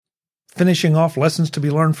finishing off lessons to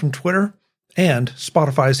be learned from Twitter, and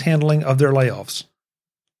Spotify's handling of their layoffs.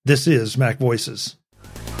 This is MacVoices.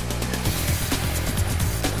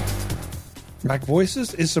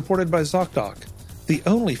 MacVoices is supported by ZocDoc, the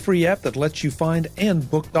only free app that lets you find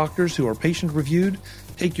and book doctors who are patient-reviewed,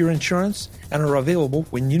 take your insurance, and are available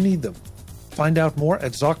when you need them. Find out more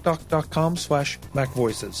at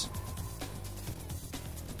ZocDoc.com/MacVoices.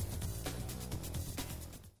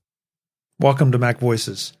 Welcome to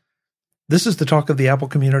MacVoices. This is the talk of the Apple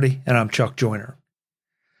community, and I'm Chuck Joyner.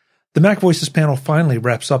 The MacVoices panel finally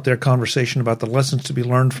wraps up their conversation about the lessons to be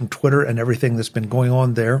learned from Twitter and everything that's been going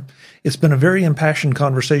on there. It's been a very impassioned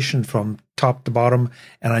conversation from top to bottom,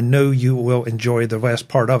 and I know you will enjoy the last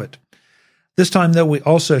part of it. This time, though, we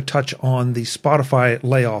also touch on the Spotify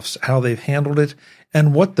layoffs, how they've handled it,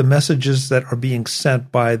 and what the messages that are being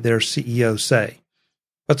sent by their CEO say.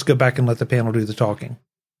 Let's go back and let the panel do the talking.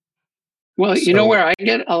 Well, you know where I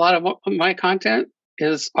get a lot of my content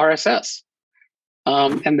is RSS.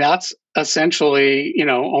 And that's essentially,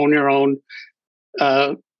 own your own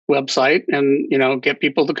website and, get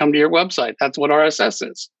people to come to your website. That's what RSS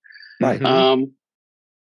is. Right.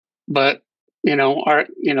 But,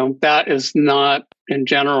 that is not in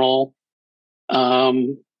general,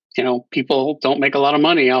 people don't make a lot of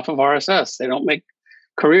money off of RSS. They don't make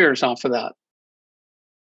careers off of that.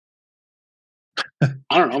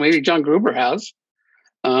 I don't know. Maybe John Gruber has.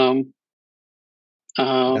 But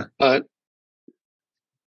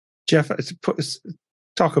Jeff,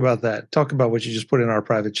 talk about that. Talk about what you just put in our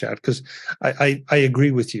private chat, because I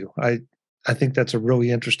agree with you. I think that's a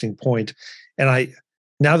really interesting point. And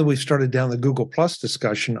now that we've started down the Google Plus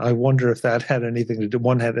discussion, I wonder if that had anything to do.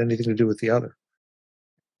 One had anything to do with the other.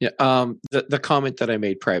 Yeah. The comment that I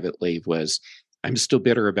made privately was, I'm still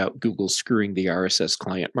bitter about Google screwing the RSS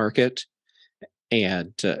client market.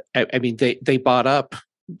 And they bought up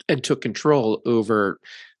and took control over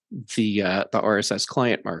the RSS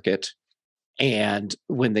client market. And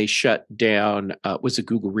when they shut down, was it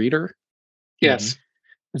Google Reader? Yes.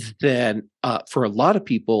 Then for a lot of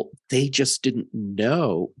people, they just didn't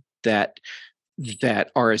know that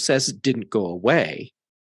RSS didn't go away.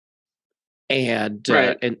 And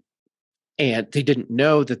right. and they didn't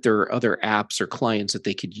know that there are other apps or clients that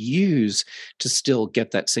they could use to still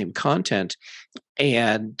get that same content.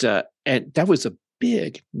 And that was a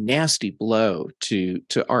big, nasty blow to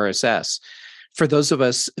RSS. For those of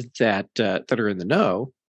us that are in the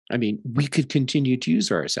know, we could continue to use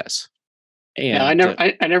RSS. And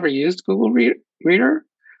I never used Google Reader,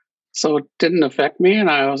 so it didn't affect me, and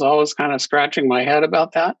I was always kind of scratching my head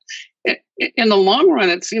about that. In the long run,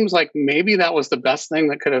 it seems like maybe that was the best thing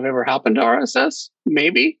that could have ever happened to RSS.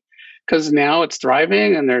 Maybe, because now it's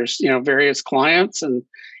thriving, and there's various clients, and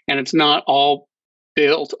it's not all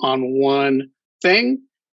built on one thing,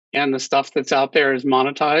 and the stuff that's out there is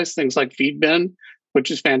monetized, things like Feedbin, which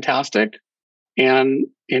is fantastic. And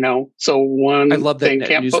so one, I love that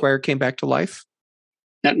NetNewsWire came back to life.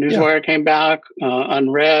 NetNewsWire came back,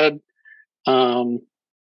 Unread, and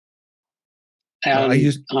I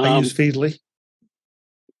use Feedly.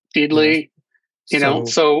 Feedly,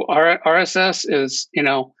 so RSS is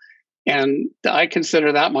and I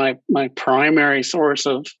consider that my primary source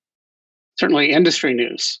of certainly industry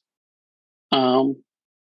news. And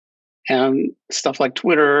stuff like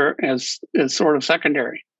Twitter is sort of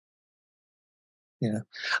secondary. Yeah,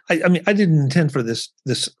 I didn't intend for this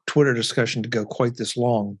Twitter discussion to go quite this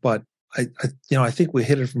long, but I think we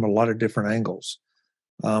hit it from a lot of different angles.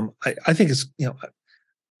 I think it's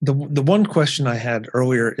the one question I had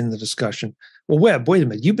earlier in the discussion. Well, Webb, wait a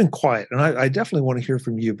minute, you've been quiet, and I definitely want to hear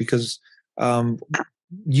from you, because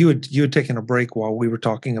you had taken a break while we were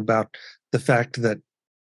talking about the fact that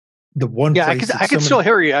the one place I could still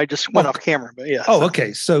hear you. I just went off camera, but yeah. Oh,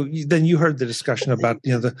 okay. So then you heard the discussion about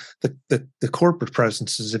the corporate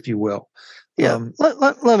presences, if you will. Yeah.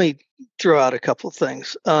 Let me throw out a couple of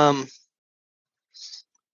things. I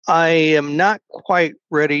am not quite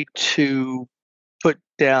ready to put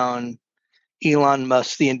down Elon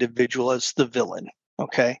Musk, the individual, as the villain.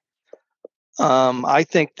 Okay. I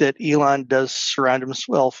think that Elon does surround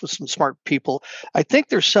himself with some smart people. I think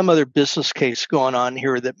there's some other business case going on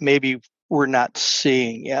here that maybe we're not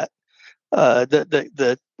seeing yet.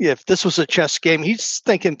 If this was a chess game, he's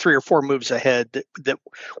thinking 3 or 4 moves ahead that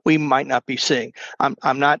we might not be seeing.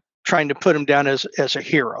 I'm not trying to put him down as a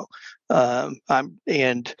hero.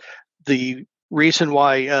 And the reason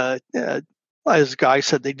why, as Guy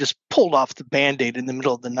said, they just pulled off the Band-Aid in the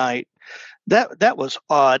middle of the night. That was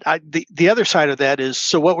odd. The other side of that is,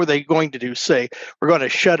 so what were they going to do? Say, we're going to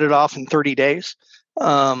shut it off in 30 days?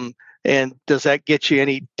 And does that get you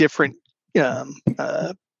any different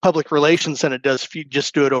public relations than it does if you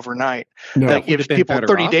just do it overnight. No, That gives people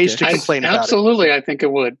 30 days to complain about it. Absolutely, I think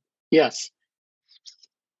it would. Yes.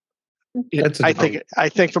 I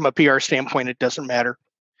think from a PR standpoint, it doesn't matter.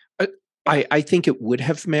 I think it would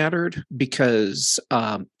have mattered because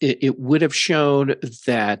it would have shown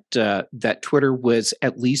that that Twitter was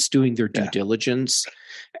at least doing their due diligence,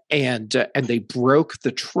 and they broke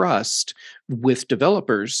the trust with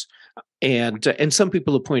developers. And some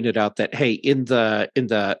people have pointed out that, hey, in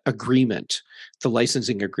the agreement, the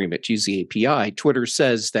licensing agreement to use the API, Twitter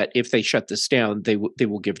says that if they shut this down, they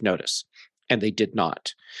will give notice, and they did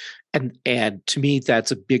not. And to me,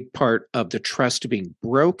 that's a big part of the trust being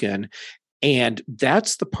broken. And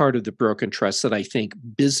that's the part of the broken trust that I think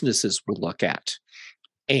businesses will look at,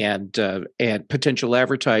 and potential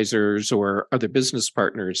advertisers or other business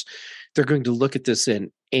partners. They're going to look at this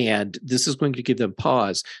and this is going to give them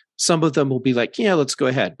pause. Some of them will be like, yeah, let's go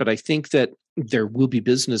ahead. But I think that there will be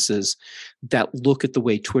businesses that look at the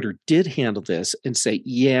way Twitter did handle this and say,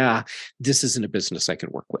 yeah, this isn't a business I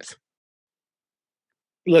can work with.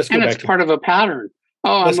 Let's go and back it's part of a pattern.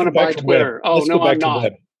 Oh, I'm going to buy Twitter. Oh, no, I'm not.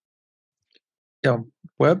 Web. Yeah,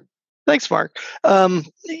 Web. Thanks, Mark.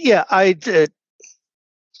 Yeah, I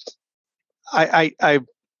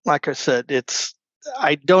like I said,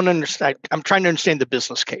 I don't understand. I'm trying to understand the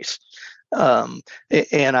business case.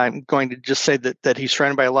 And I'm going to just say that he's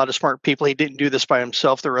surrounded by a lot of smart people. He didn't do this by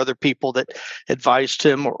himself. There were other people that advised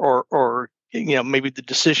him or maybe the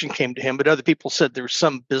decision came to him, but other people said there's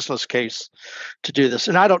some business case to do this.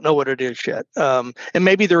 And I don't know what it is yet. And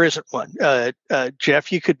maybe there isn't one.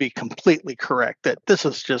 Jeff, you could be completely correct that this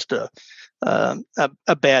is just a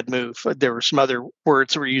bad move. There were some other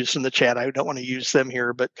words that were used in the chat. I don't want to use them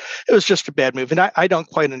here, but it was just a bad move. And I don't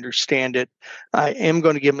quite understand it. I am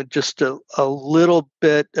going to give him just a little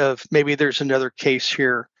bit of maybe there's another case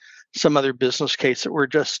here, some other business case that we're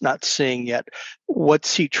just not seeing yet.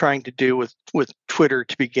 What's he trying to do with Twitter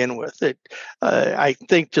to begin with? I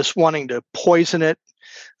think just wanting to poison it.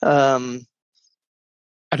 I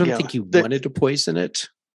don't think he wanted to poison it.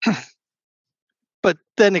 But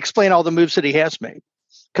then explain all the moves that he has made,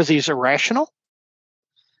 because he's irrational.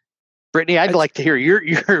 Brittany, I'd like to hear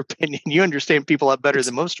your opinion. You understand people a lot better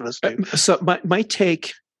than most of us do. So my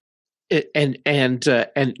take, and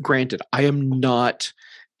granted, I am not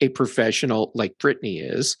a professional like Brittany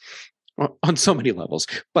is on so many levels,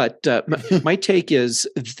 but my take is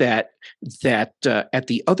that at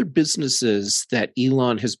the other businesses that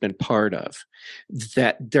Elon has been part of,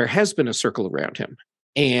 that there has been a circle around him.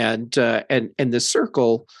 And the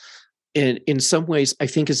circle, in some ways, I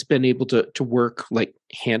think has been able to work like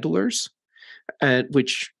handlers, and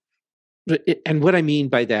what I mean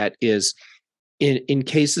by that is, in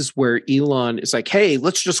cases where Elon is like, hey,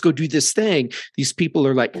 let's just go do this thing. These people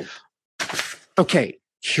are like, okay,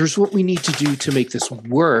 here's what we need to do to make this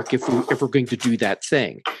work if we're going to do that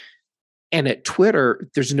thing. And at Twitter,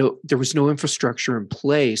 there was no infrastructure in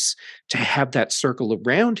place to have that circle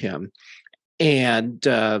around him. And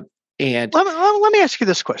let me ask you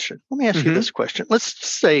this question. Let's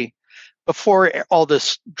say before all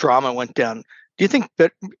this drama went down, do you think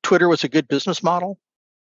that Twitter was a good business model?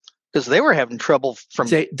 Because they were having trouble from.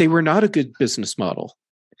 They were not a good business model.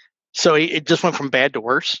 So it just went from bad to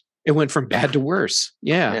worse. It went from bad to worse.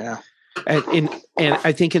 Yeah. And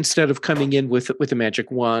I think instead of coming in with a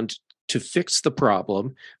magic wand to fix the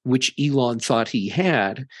problem, which Elon thought he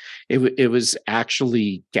had, it was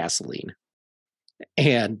actually gasoline.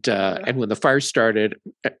 And when the fire started,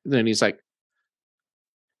 then he's like,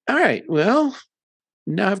 all right, well,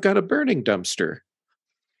 now I've got a burning dumpster.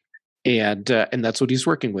 And that's what he's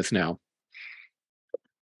working with now.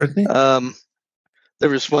 There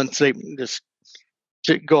was one statement, just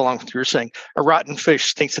to go along with what you're saying, a rotten fish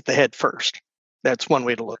stinks at the head first. That's one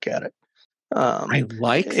way to look at it. I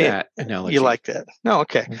like that analogy. You like that? No,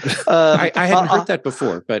 okay. I hadn't heard that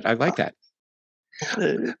before, but I like that.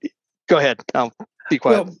 Go ahead. I'll be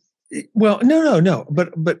quiet. Well, no.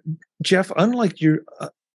 But Jeff, unlike your,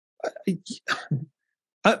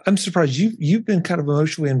 I'm surprised you've been kind of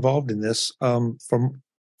emotionally involved in this from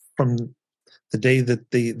the day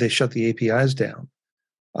that they shut the APIs down.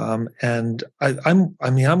 And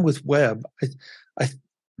I'm with Webb. I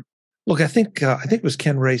think it was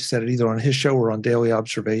Ken Ray said it either on his show or on Daily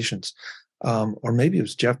Observations, or maybe it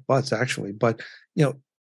was Jeff Butts actually. But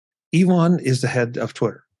Elon is the head of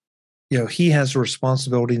Twitter. He has a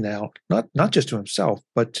responsibility now, not just to himself,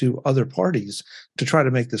 but to other parties to try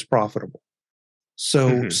to make this profitable.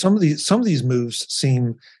 So some of these moves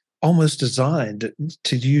seem almost designed,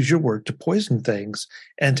 to use your word, to poison things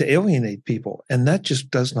and to alienate people. And that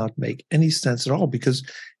just does not make any sense at all, because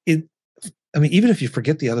I mean, even if you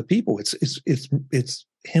forget the other people, it's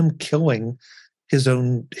him killing his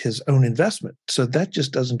own investment. So that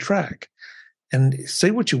just doesn't track. And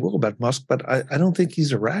say what you will about Musk, but I don't think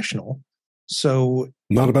he's irrational. So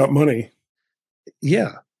not about money.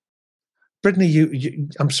 Yeah. Brittany,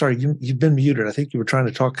 I'm sorry, you've been muted. I think you were trying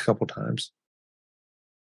to talk a couple times.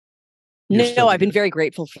 No, I've been very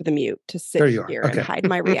grateful for the mute to sit here and hide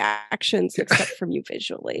my reactions, except from you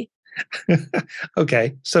visually.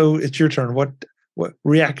 Okay, so it's your turn. What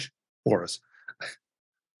react for us?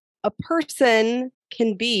 A person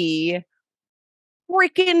can be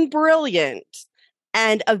freaking brilliant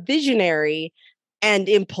and a visionary and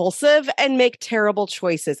impulsive and make terrible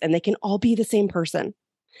choices, and they can all be the same person.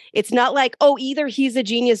 It's not like, oh, either he's a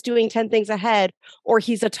genius doing 10 things ahead or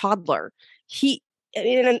he's a toddler.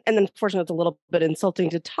 And unfortunately, it's a little bit insulting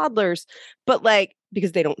to toddlers, but like,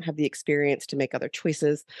 because they don't have the experience to make other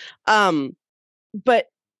choices. But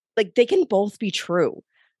like, they can both be true.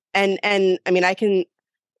 And I mean,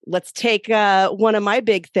 let's take one of my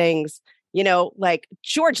big things, like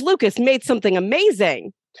George Lucas made something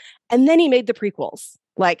amazing and then he made the prequels.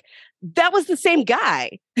 Like, that was the same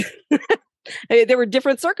guy. I mean, there were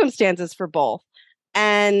different circumstances for both.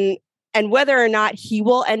 And whether or not he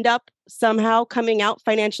will end up somehow coming out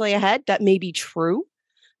financially ahead, that may be true.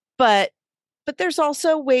 But there's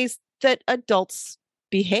also ways that adults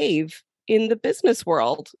behave in the business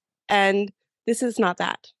world. And this is not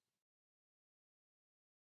that.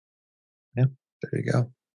 Yeah, there you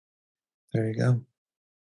go. There you go.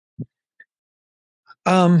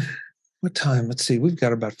 What time? Let's see. We've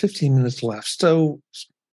got about 15 minutes left. So,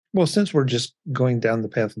 well, since we're just going down the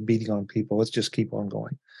path of beating on people, let's just keep on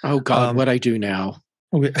going. Oh God, what I do now?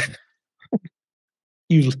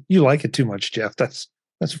 You like it too much, Jeff. That's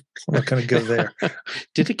I'm not going to go there.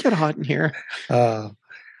 Did it get hot in here?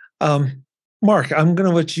 Mark, I'm going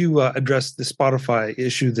to let you address the Spotify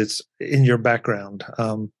issue that's in your background,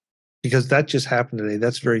 because that just happened today.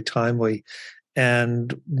 That's very timely.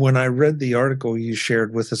 And when I read the article you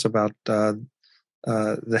shared with us about the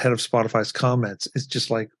head of Spotify's comments, it's just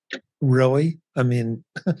like, really? I mean,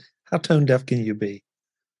 how tone deaf can you be?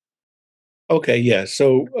 Okay, yeah.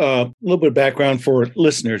 So a little bit of background for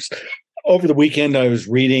listeners. Over the weekend, I was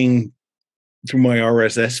reading through my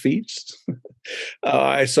RSS feeds.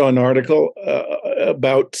 I saw an article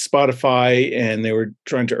about Spotify, and they were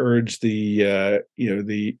trying to urge the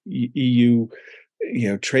EU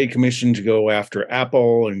Trade Commission to go after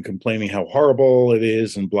Apple and complaining how horrible it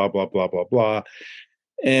is and blah blah blah blah blah.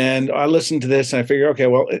 And I listened to this and I figured, okay,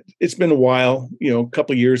 well, it's been a while, a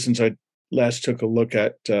couple of years since I last took a look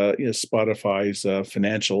at Spotify's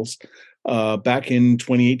financials. Back in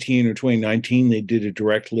 2018 or 2019, they did a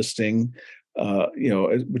direct listing,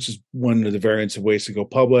 which is one of the variants of ways to go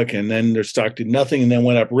public. And then their stock did nothing and then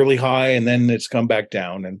went up really high and then it's come back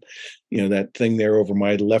down. And, that thing there over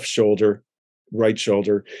my right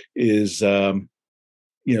shoulder is,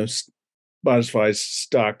 Spotify's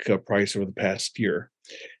stock price over the past year.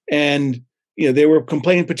 And, they were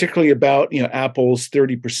complaining particularly about, Apple's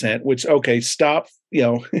 30%, which, okay, stop,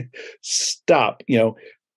 stop,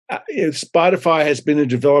 Spotify has been a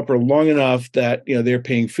developer long enough that, they're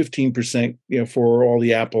paying 15%, for all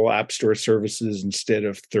the Apple App Store services instead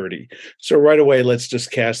of 30. So right away, let's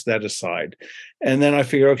just cast that aside. And then I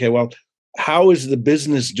figure, okay, well, how is the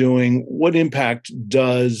business doing? What impact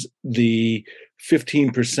does the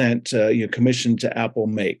 15% commission to Apple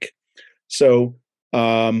make? So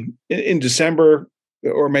in December,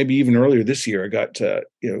 or maybe even earlier this year, I got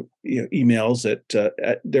emails at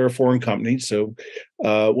their foreign company. So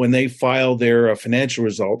when they file their financial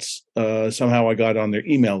results, somehow I got on their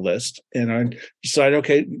email list, and I decided,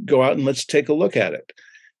 okay, go out and let's take a look at it.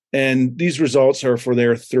 And these results are for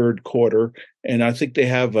their third quarter, and I think they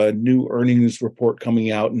have a new earnings report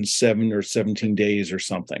coming out in 7 or 17 days or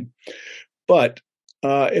something. But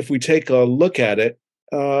if we take a look at it,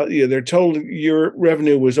 their total year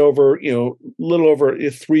revenue was over, little over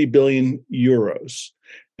 3 billion euros,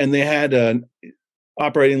 and they had an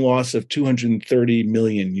operating loss of 230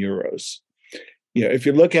 million euros. If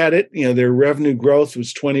you look at it, their revenue growth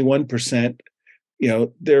was 21%.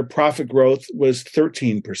 Their profit growth was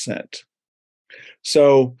 13%.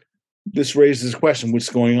 So this raises the question, what's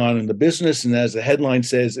going on in the business? And as the headline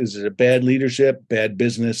says, is it a bad leadership, bad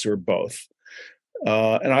business, or both?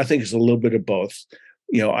 And I think it's a little bit of both.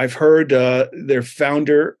 I've heard their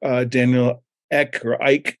founder, Daniel Ek or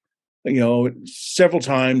Ike, several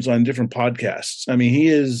times on different podcasts. I mean, he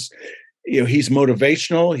is, he's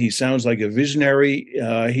motivational. He sounds like a visionary.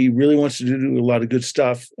 He really wants to do a lot of good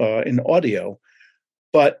stuff in audio.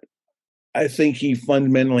 But I think he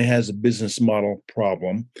fundamentally has a business model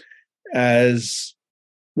problem. as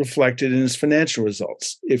reflected in his financial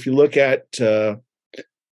results. If you look at their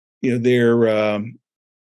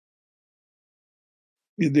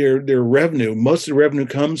revenue, most of the revenue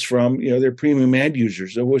comes from their premium ad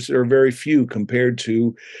users, of which there are very few compared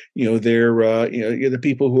to their the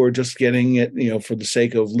people who are just getting it for the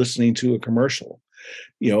sake of listening to a commercial.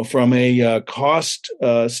 From a cost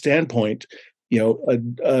standpoint,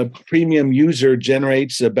 a premium user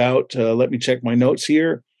generates about let me check my notes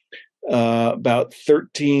here, about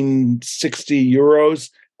 1360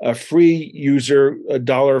 euros. A free user,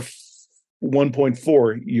 $1.4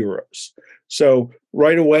 euros. So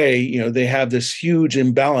right away, they have this huge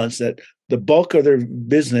imbalance that the bulk of their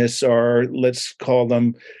business are, let's call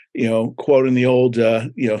them, quoting the old,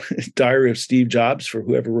 Diary of Steve Jobs, for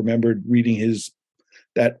whoever remembered reading his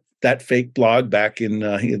that fake blog back in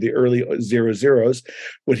the early 00s,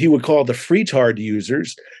 what he would call the freetard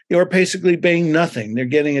users, are basically paying nothing. They're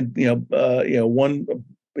getting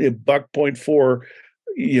 $1.4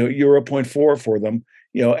 euro 0.4 for them.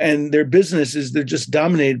 And their business is they're just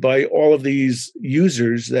dominated by all of these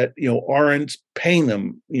users that, aren't paying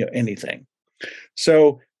them, anything.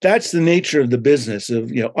 So that's the nature of the business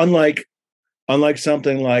of, unlike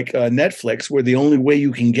something like Netflix, where the only way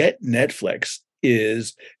you can get Netflix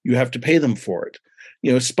is you have to pay them for it.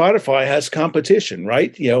 Spotify has competition,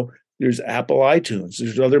 right? There's Apple iTunes,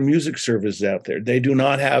 there's other music services out there. They do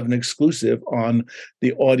not have an exclusive on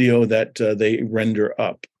the audio that they render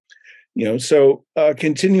up. So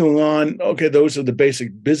continuing on, okay, those are the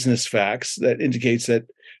basic business facts that indicates that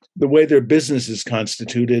the way their business is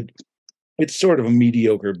constituted, it's sort of a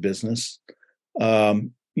mediocre business.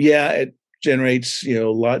 It generates,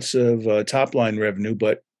 lots of top line revenue,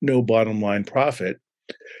 but no bottom line profit.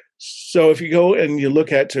 So if you go and you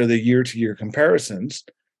look at the year-to-year comparisons,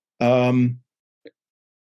 the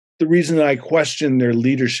reason I question their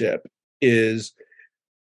leadership is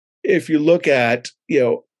if you look at,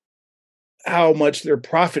 how much their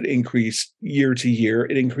profit increased year to year,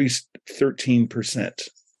 it increased 13%.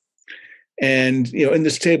 And, in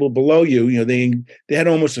this table below you, they had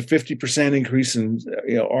almost a 50% increase in,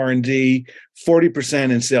 R&D,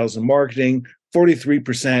 40% in sales and marketing,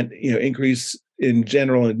 43%, increase in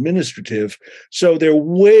general and administrative. So they're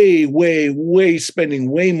way, way, way spending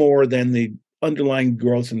way more than the underlying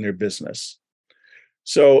growth in their business.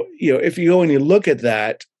 So, if you go and you look at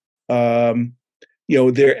that,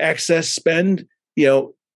 their excess spend,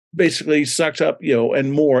 basically sucked up,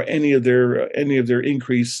 and more any of their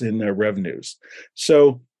increase in their revenues.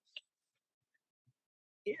 So,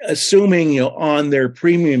 assuming on their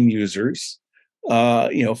premium users, for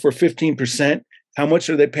 15%, how much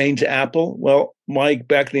are they paying to Apple? Well, my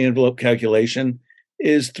back of the envelope calculation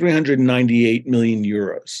is 398 million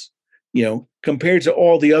euros. Compared to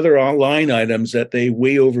all the other line items that they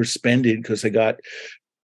way overspended because they got,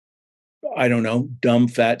 I don't know, dumb,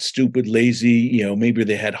 fat, stupid, lazy, maybe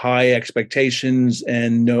they had high expectations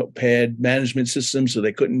and no bad management systems, so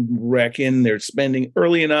they couldn't rack in their spending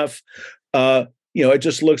early enough. It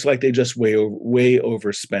just looks like they just way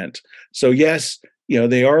overspent. So yes,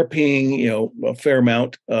 they are paying, a fair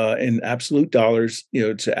amount in absolute dollars,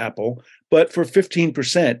 to Apple, but for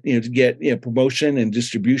 15%, to get promotion and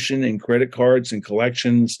distribution and credit cards and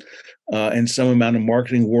collections and some amount of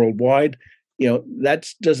marketing worldwide, that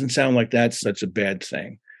doesn't sound like that's such a bad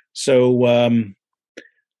thing. So,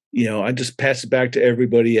 I just pass it back to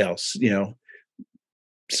everybody else.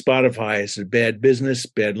 Spotify is a bad business,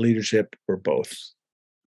 bad leadership, or both.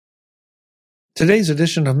 Today's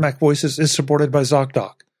edition of MacVoices is supported by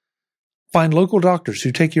ZocDoc. Find local doctors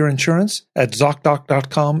who take your insurance at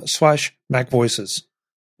ZocDoc.com/MacVoices.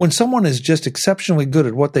 When someone is just exceptionally good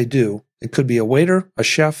at what they do, it could be a waiter, a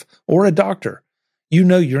chef, or a doctor,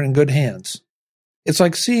 you're in good hands. It's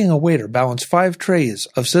like seeing a waiter balance 5 trays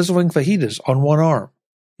of sizzling fajitas on one arm.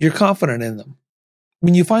 You're confident in them.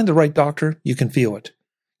 When you find the right doctor, you can feel it.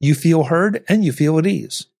 You feel heard and you feel at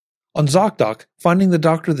ease. On ZocDoc, finding the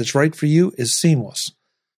doctor that's right for you is seamless.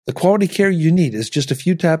 The quality care you need is just a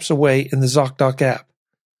few taps away in the ZocDoc app.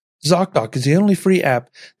 ZocDoc is the only free app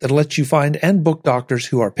that lets you find and book doctors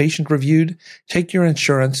who are patient-reviewed, take your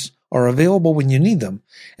insurance, are available when you need them,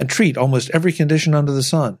 and treat almost every condition under the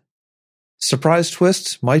sun. Surprise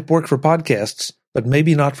twists might work for podcasts, but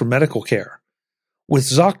maybe not for medical care. With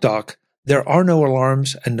ZocDoc, there are no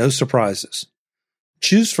alarms and no surprises.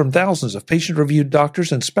 Choose from thousands of patient-reviewed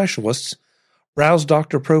doctors and specialists, browse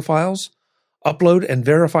doctor profiles, upload and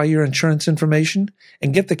verify your insurance information,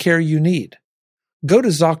 and get the care you need. Go to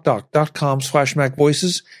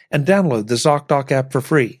ZocDoc.com/MacVoices and download the ZocDoc app for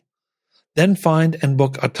free. Then find and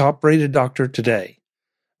book a top-rated doctor today.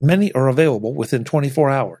 Many are available within 24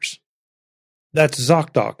 hours. That's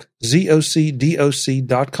ZocDoc,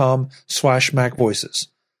 ZocDoc.com/MacVoices.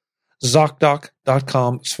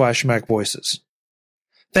 ZocDoc.com/MacVoices.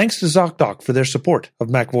 Thanks to ZocDoc for their support of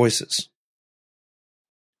MacVoices.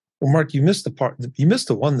 Well, Mark, you missed the part. You missed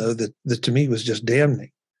the one though that to me was just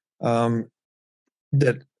damning. That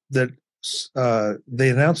they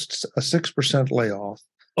announced a 6% layoff.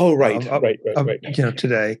 Oh, right.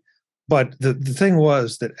 Today. But the thing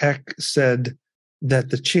was that Eck said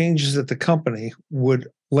that the changes at the company would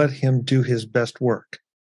let him do his best work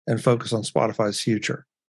and focus on Spotify's future.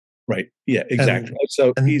 Right. Yeah, exactly.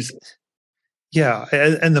 And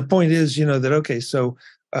the point is, that, okay, so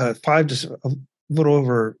a little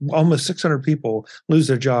over almost 600 people lose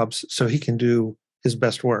their jobs so he can do his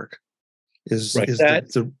best work is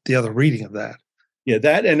the other reading of that. Yeah,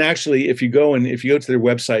 that, and actually, if you go to their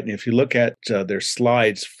website and if you look at their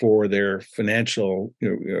slides for their financial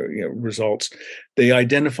results, they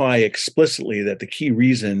identify explicitly that the key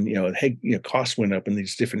reason costs went up in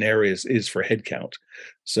these different areas is for headcount.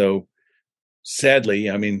 So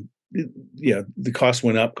sadly, I mean, the cost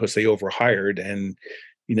went up because they overhired, and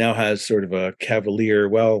he now has sort of a cavalier,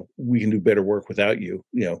 well, we can do better work without you,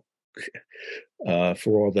 for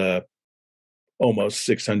all the almost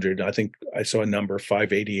 600. I think I saw a number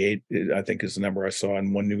 588. I think is the number I saw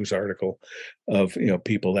in one news article of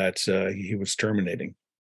people that he was terminating.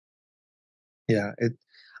 Yeah,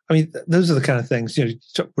 those are the kind of things. We're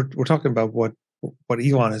talking about what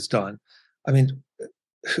Elon has done. I mean,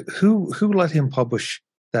 who let him publish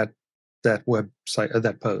that website or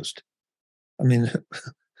that post? I mean,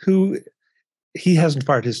 he hasn't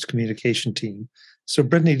fired his communication team. So,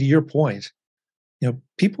 Brittany, to your point,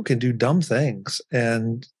 people can do dumb things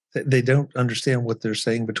and they don't understand what they're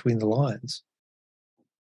saying between the lines.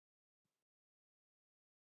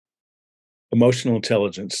 Emotional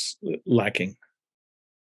intelligence lacking.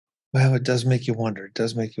 Well, it does make you wonder.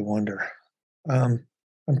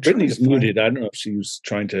 Brittany's muted. I don't know if she was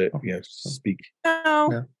trying to speak.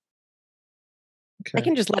 No. Okay. I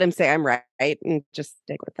can just let him say I'm right and just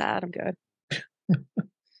stick with that. I'm good.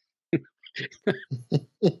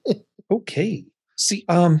 Okay. See,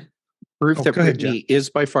 proof that Brittany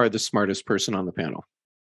is by far the smartest person on the panel.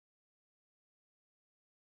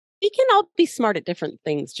 We can all be smart at different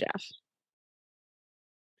things, Jeff.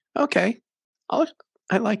 Okay. I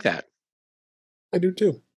like that. I do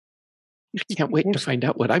too. I can't wait to find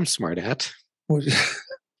out what I'm smart at.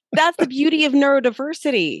 That's the beauty of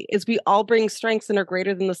neurodiversity, is we all bring strengths and are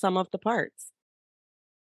greater than the sum of the parts.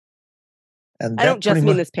 And I don't just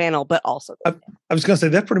mean this panel, but also. I was going to say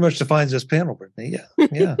that pretty much defines this panel, Brittany.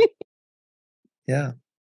 Yeah. Yeah.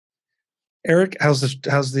 Eric, how's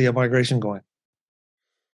the migration going?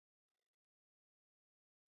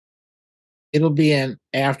 It'll be an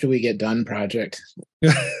after we get done project.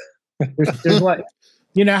 there's like,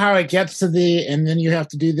 how it gets to and then you have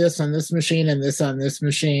to do this on this machine and this on this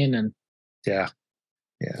machine, and yeah.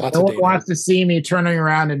 No one wants to see me turning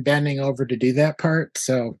around and bending over to do that part,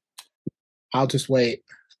 so I'll just wait.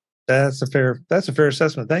 That's a fair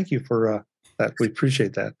assessment. Thank you for that. We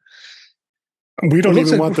appreciate that. We don't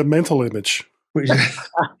even want the mental image.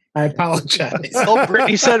 I apologize. Well,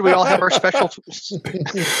 Brittany said we all have our special tools.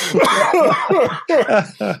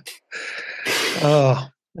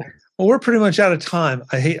 Well, we're pretty much out of time.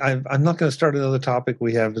 I'm not going to start another topic.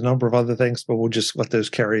 We have a number of other things, but we'll just let those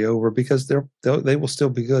carry over because they will still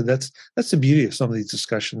be good. That's the beauty of some of these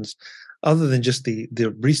discussions. Other than just the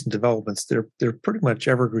recent developments, they're pretty much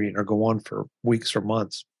evergreen or go on for weeks or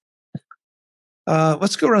months.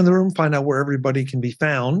 Let's go around the room, find out where everybody can be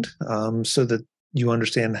found, so that you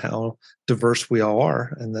understand how diverse we all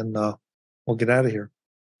are, and then we'll get out of here.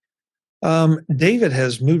 David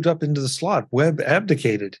has moved up into the slot. Webb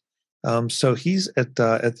abdicated, so he's at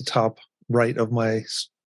the top right of my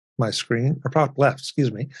screen, or top left.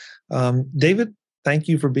 Excuse me. David, thank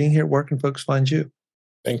you for being here. Where can folks find you?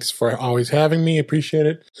 Thanks for always having me. Appreciate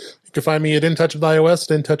it. You can find me at In Touch with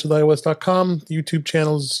iOS at intouchwithios.com. YouTube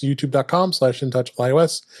channels,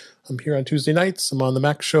 youtube.com/intouchwithios. I'm here on Tuesday nights. I'm on the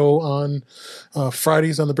Mac Show on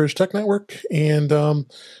Fridays on the British Tech Network. And I'm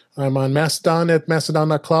on Mastodon at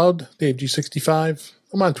mastodon.cloud, DaveG65.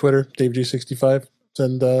 I'm on Twitter, DaveG65.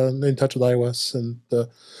 And In Touch with iOS and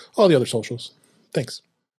all the other socials. Thanks.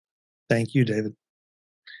 Thank you, David.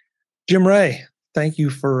 Jim Ray, thank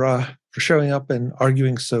you for showing up and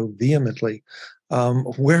arguing so vehemently.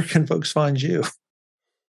 Where can folks find you?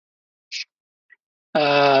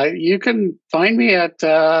 You can find me at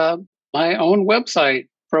my own website,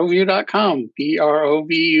 provue.com,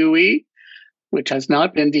 PROVUE, which has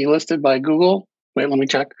not been delisted by Google. Wait, let me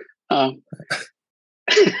check.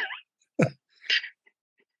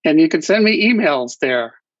 And you can send me emails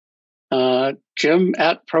there,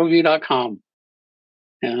 jim@proview.com.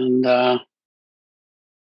 And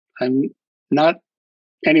I'm not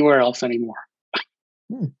anywhere else anymore.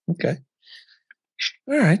 Okay.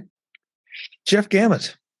 All right. Jeff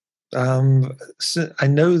Gamet. So I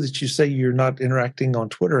know that you say you're not interacting on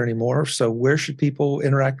Twitter anymore. So where should people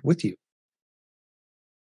interact with you?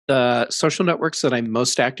 The social networks that I'm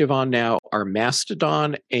most active on now are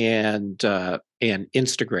Mastodon and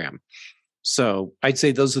Instagram. So I'd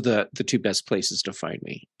say those are the two best places to find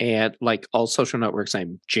me. And like all social networks,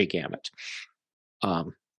 I'm J Gamet.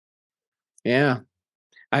 Yeah.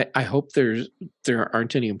 I hope there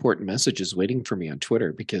aren't any important messages waiting for me on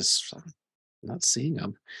Twitter because I'm not seeing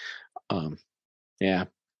them. Yeah.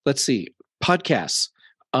 Let's see. Podcasts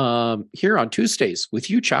here on Tuesdays with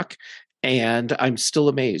you, Chuck. And I'm still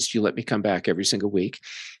amazed you let me come back every single week.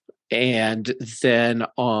 And then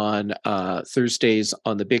on Thursdays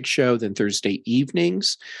on the big show, then Thursday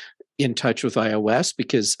evenings, In Touch with iOS,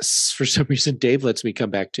 because for some reason Dave lets me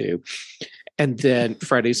come back too. And then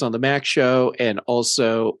Fridays on the Mac show, and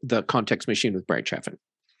also the Context Machine with Brian Chaffin.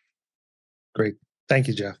 Great. Thank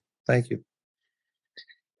you, Jeff. Thank you.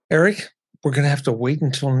 Eric, we're going to have to wait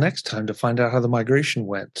until next time to find out how the migration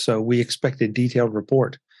went. So we expect a detailed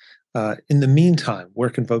report. In the meantime, where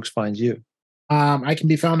can folks find you? I can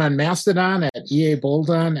be found on Mastodon at EA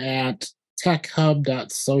Boldon at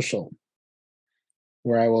techhub.social,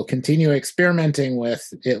 where I will continue experimenting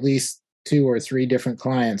with at least 2 or 3 different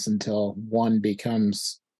clients until one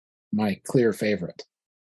becomes my clear favorite.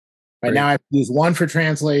 Right now, I use one for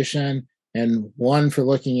translation and one for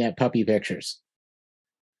looking at puppy pictures.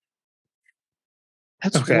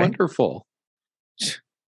 That's wonderful.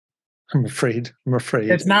 I'm afraid.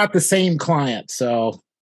 It's not the same client, so.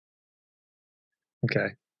 Okay.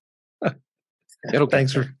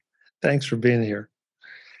 Thanks for being here.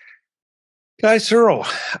 Guy Searle.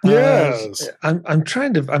 Yes. I'm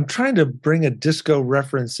trying to bring a disco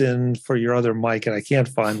reference in for your other mic, and I can't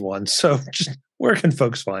find one. So just where can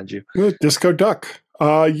folks find you? Disco Duck.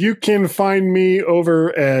 You can find me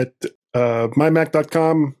over at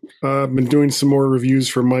mymac.com. I've been doing some more reviews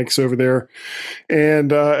for mics over there.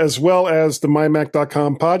 And as well as the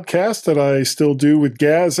mymac.com podcast that I still do with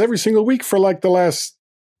Gaz every single week for like the last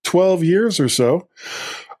 12 years or so.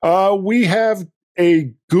 We have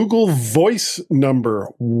a Google Voice number,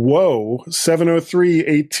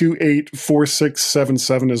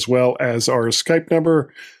 703-828-4677, as well as our Skype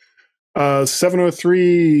number,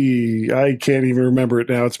 703, I can't even remember it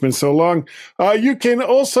now. It's been so long. You can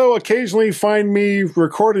also occasionally find me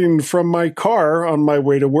recording from my car on my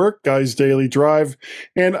way to work, Guy's Daily Drive.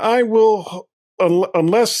 And I will,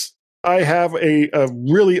 unless I have a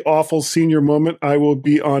really awful senior moment, I will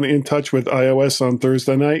be on In Touch with iOS on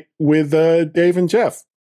Thursday night with Dave and Jeff.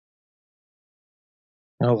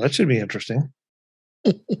 Oh, that should be interesting.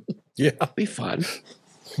 Yeah, it'll be fun.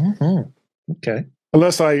 Mm-hmm. Okay.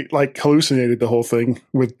 Unless I hallucinated the whole thing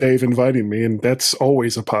with Dave inviting me, and that's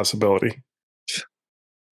always a possibility.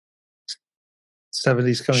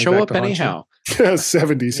 70s coming Show back up to haunt anyhow. you.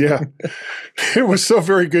 70s, yeah. It was so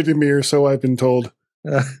very good to me, or so I've been told.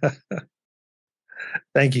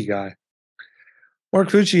 Thank you, Guy. Mark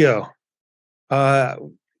Fuccio.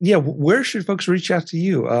 Where should folks reach out to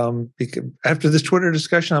you? Because after this Twitter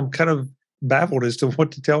discussion, I'm kind of baffled as to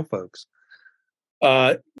what to tell folks.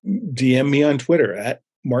 DM me on Twitter at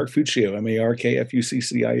Mark Fuccio,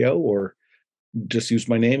 MarkFuccio, or just use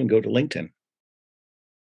my name and go to LinkedIn.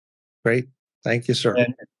 Great. Thank you, sir.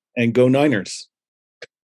 And go Niners.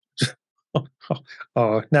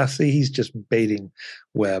 Oh, now see, he's just baiting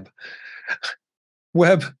Webb.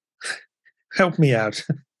 Webb, help me out.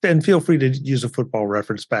 And feel free to use a football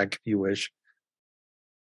reference back if you wish.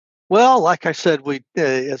 Well, like I said, we,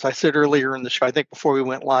 as I said earlier in the show, I think before we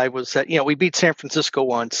went live, was that, we beat San Francisco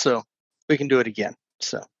once, so we can do it again.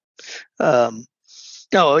 So,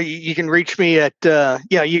 no, you can reach me at,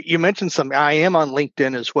 you mentioned something. I am on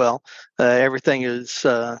LinkedIn as well. Everything is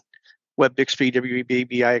Webb Bixby,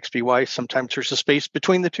 WEBBIXBY. Sometimes there's a space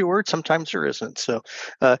between the two words. Sometimes there isn't. So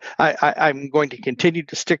I'm going to continue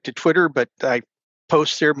to stick to Twitter, but I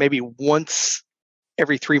post there maybe once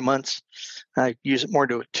every 3 months. I use it more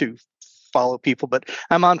to follow people, but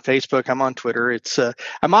I'm on Facebook. I'm on Twitter.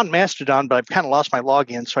 I'm on Mastodon, but I've kind of lost my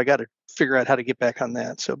login, so I got to figure out how to get back on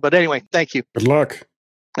that. So, but anyway, thank you. Good luck.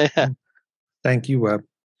 Thank you, Webb.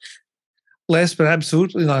 Last but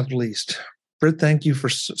absolutely not least, Britt, thank you for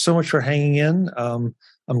so much for hanging in. I'm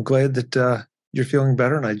glad that you're feeling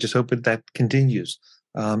better, and I just hope that continues.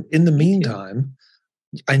 In the meantime,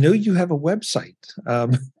 I know you have a website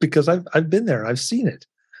because I've been there. I've seen it.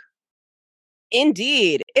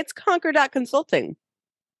 Indeed. It's Conquer.consulting.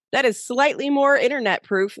 That is slightly more internet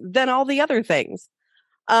proof than all the other things.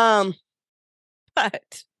 But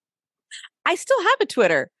I still have a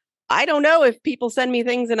Twitter. I don't know if people send me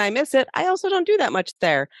things and I miss it. I also don't do that much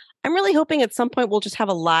there. I'm really hoping at some point we'll just have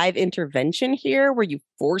a live intervention here where you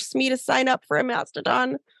force me to sign up for a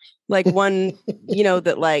Mastodon. Like one,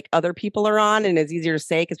 that like other people are on and is easier to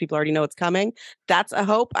say because people already know it's coming. That's a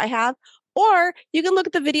hope I have. Or you can look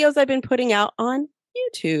at the videos I've been putting out on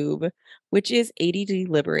YouTube, which is ADD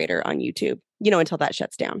Liberator on YouTube, until that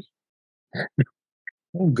shuts down.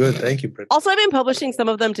 Oh, good. Thank you, Britt. Also, I've been publishing some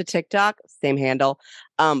of them to TikTok, same handle.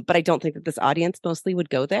 But I don't think that this audience mostly would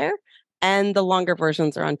go there. And the longer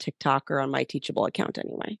versions are on TikTok or on my Teachable account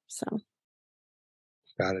anyway. So,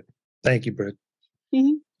 got it. Thank you, Britt.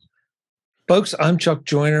 Mm-hmm. Folks, I'm Chuck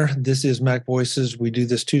Joyner. This is Mac Voices. We do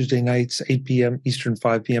this Tuesday nights, 8 p.m. Eastern,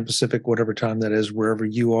 5 p.m. Pacific, whatever time that is, wherever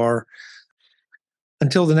you are.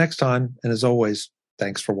 Until the next time, and as always,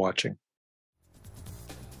 thanks for watching.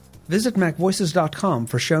 Visit MacVoices.com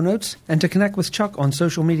for show notes and to connect with Chuck on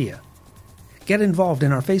social media. Get involved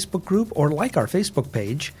in our Facebook group or like our Facebook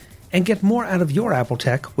page, and get more out of your Apple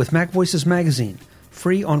tech with Mac Voices Magazine,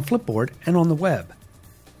 free on Flipboard and on the web.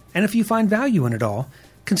 And if you find value in it all,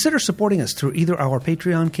 consider supporting us through either our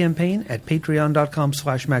Patreon campaign at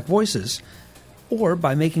patreon.com/MacVoices or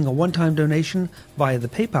by making a one-time donation via the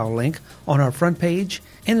PayPal link on our front page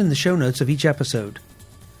and in the show notes of each episode.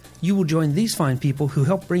 You will join these fine people who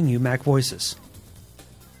help bring you Mac Voices.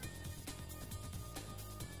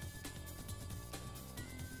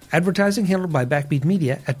 Advertising handled by Backbeat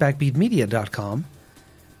Media at backbeatmedia.com.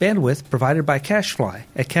 Bandwidth provided by CashFly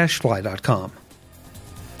at cashfly.com.